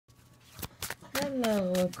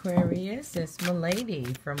Hello Aquarius, it's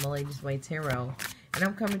Maladys from Maladys Way Tarot, and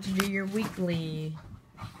I'm coming to do your weekend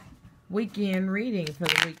reading for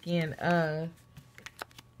the weekend of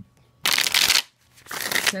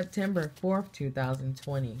September 4th,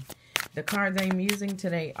 2020. The cards I'm using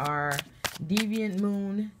today are Deviant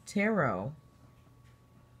Moon Tarot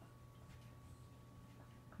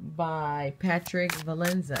by Patrick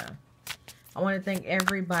Valenza. I want to thank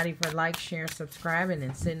everybody for sharing, subscribing,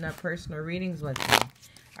 and setting up personal readings with me.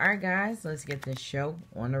 Alright guys, let's get this show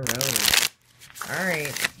on the road. Alright,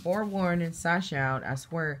 forewarning Sasha out. I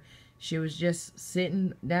swear, she was just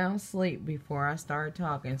sitting down asleep before I started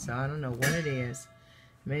talking, so I don't know what it is.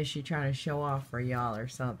 Maybe she trying to show off for y'all or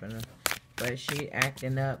something. But she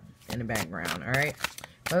acting up in the background, alright?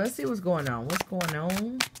 But let's see what's going on. What's going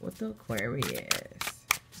on with the Aquarius?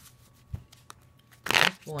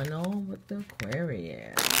 What's going on with the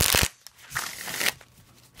Aquarius?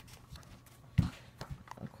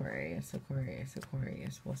 Aquarius.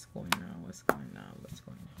 What's going on? What's going on?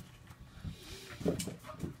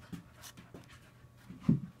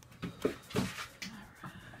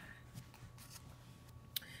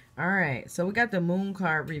 Alright, so we got the moon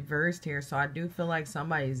card reversed here. So I do feel like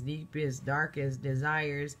somebody's deepest, darkest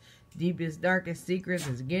desires, deepest, darkest secrets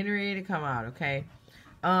is getting ready to come out, okay?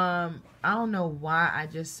 I don't know why I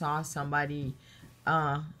just saw somebody,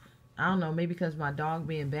 I don't know, maybe because my dog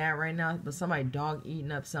being bad right now, but somebody dog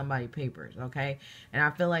eating up somebody's papers, okay? And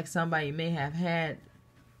I feel like somebody may have had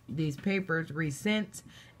these papers resent,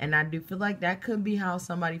 and I do feel like that could be how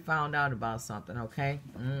somebody found out about something, okay?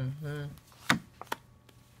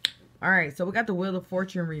 Alright, so we got the Wheel of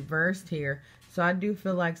Fortune reversed here. So I do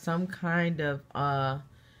feel like some kind of,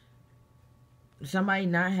 somebody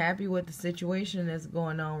not happy with the situation that's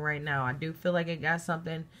going on right now. I do feel like it got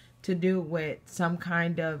something to do with some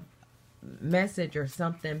kind of message or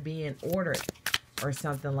something being ordered or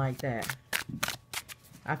something like that.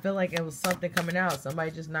 I feel like it was something coming out. Somebody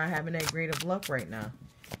just not having that great of luck right now.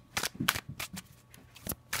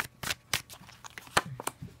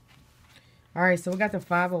 Alright, so we got the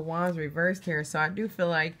Five of Wands reversed here. So I do feel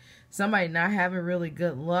like somebody not having really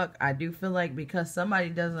good luck. I do feel like because somebody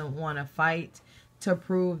doesn't want to fight to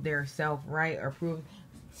prove their self right or prove...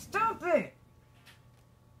 Stop it!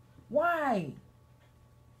 Why?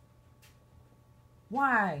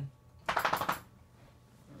 Why?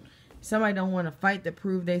 Somebody don't want to fight to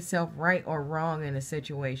prove they self right or wrong in a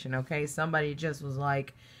situation, okay? Somebody just was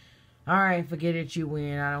like, alright, forget it, you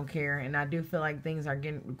win, I don't care. And I do feel like things are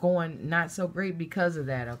going not so great because of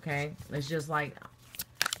that, okay? It's just like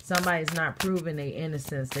somebody's not proving their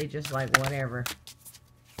innocence. They just like, whatever.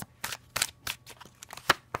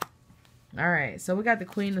 Alright, so we got the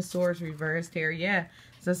Queen of Swords reversed here. Yeah,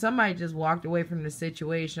 so somebody just walked away from the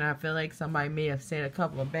situation. I feel like somebody may have said a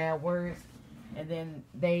couple of bad words, and then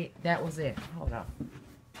that was it. Hold on.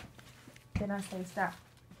 Can I say stop?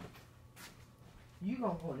 You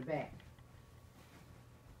gonna hold it back.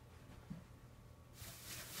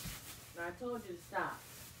 No, I told you to stop.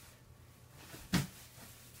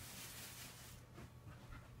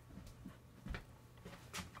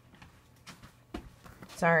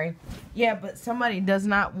 Sorry. Yeah, but somebody does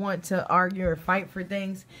not want to argue or fight for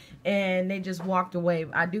things, and they just walked away.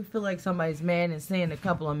 I do feel like somebody's mad and saying a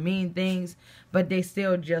couple of mean things, but they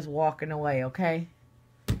still just walking away, okay?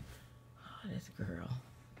 Oh, this girl.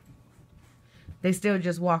 They still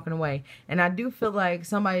just walking away. And I do feel like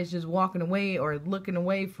somebody's just walking away or looking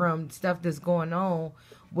away from stuff that's going on,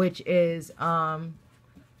 which is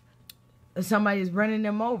somebody's running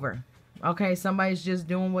them over. Okay, somebody's just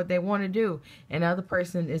doing what they want to do. And the other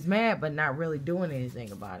person is mad but not really doing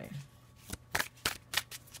anything about it.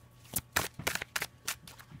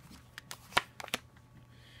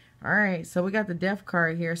 Alright, so we got the Death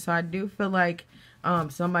card here. So I do feel like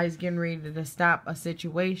somebody's getting ready to stop a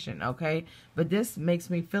situation, okay? But this makes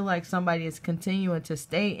me feel like somebody is continuing to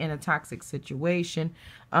stay in a toxic situation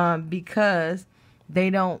because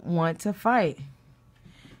they don't want to fight.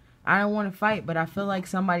 I don't want to fight, but I feel like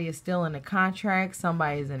somebody is still in a contract.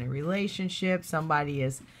 Somebody is in a relationship. Somebody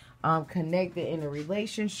is connected in a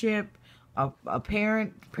relationship, a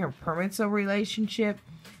parental relationship.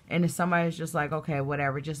 And if somebody's just like, okay,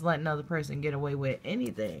 whatever, just let another person get away with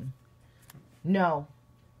anything. No.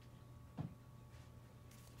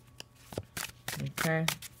 Okay.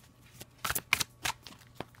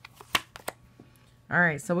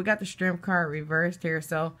 Alright, so we got the Strength card reversed here.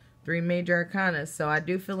 So, 3 major arcana. So, I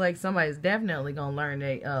do feel like somebody's definitely going to learn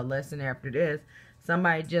a lesson after this.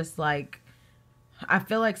 Somebody just like, I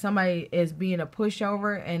feel like somebody is being a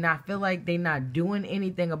pushover, and I feel like they're not doing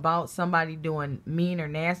anything about somebody doing mean or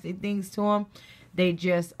nasty things to them. they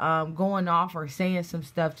just going off or saying some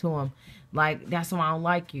stuff to them. Like, that's why I don't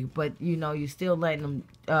like you. But, you know, you still letting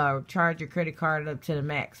them charge your credit card up to the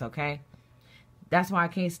max, okay? That's why I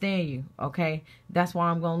can't stand you, okay? That's why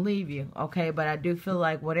I'm going to leave you, okay? But I do feel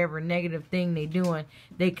like whatever negative thing they doing,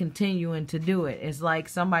 they continuing to do it. It's like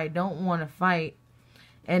somebody don't want to fight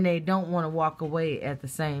and they don't want to walk away at the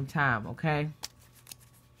same time, okay?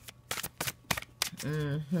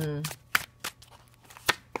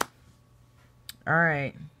 All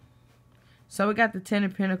right. So we got the Ten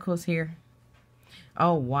of Pentacles here.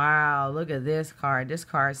 Oh, wow. Look at this card. This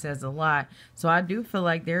card says a lot. So I do feel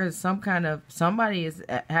like there is some kind of, somebody is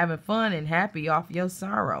having fun and happy off your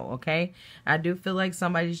sorrow, okay? I do feel like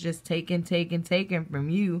somebody's just taking from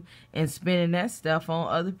you and spending that stuff on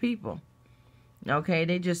other people. Okay,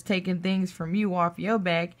 they just taking things from you off your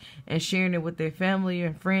back and sharing it with their family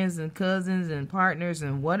and friends and cousins and partners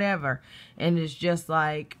and whatever. And it's just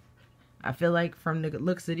like, I feel like from the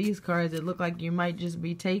looks of these cards, it look like you might just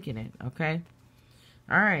be taking it, okay?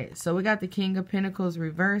 All right, so we got the King of Pentacles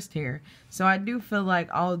reversed here. So I do feel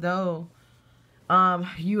like although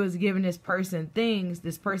you is giving this person things,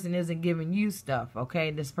 this person isn't giving you stuff, okay?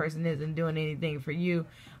 This person isn't doing anything for you.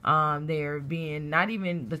 They're being not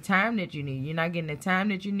even the time that you need. You're not getting the time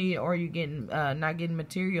that you need, or you're getting not getting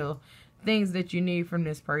material things that you need from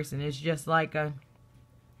this person. It's just like a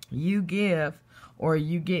you give or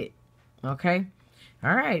you get, okay?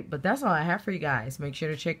 All right, but that's all I have for you guys. Make sure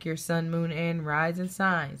to check your sun, moon, and rising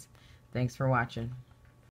signs. Thanks for watching.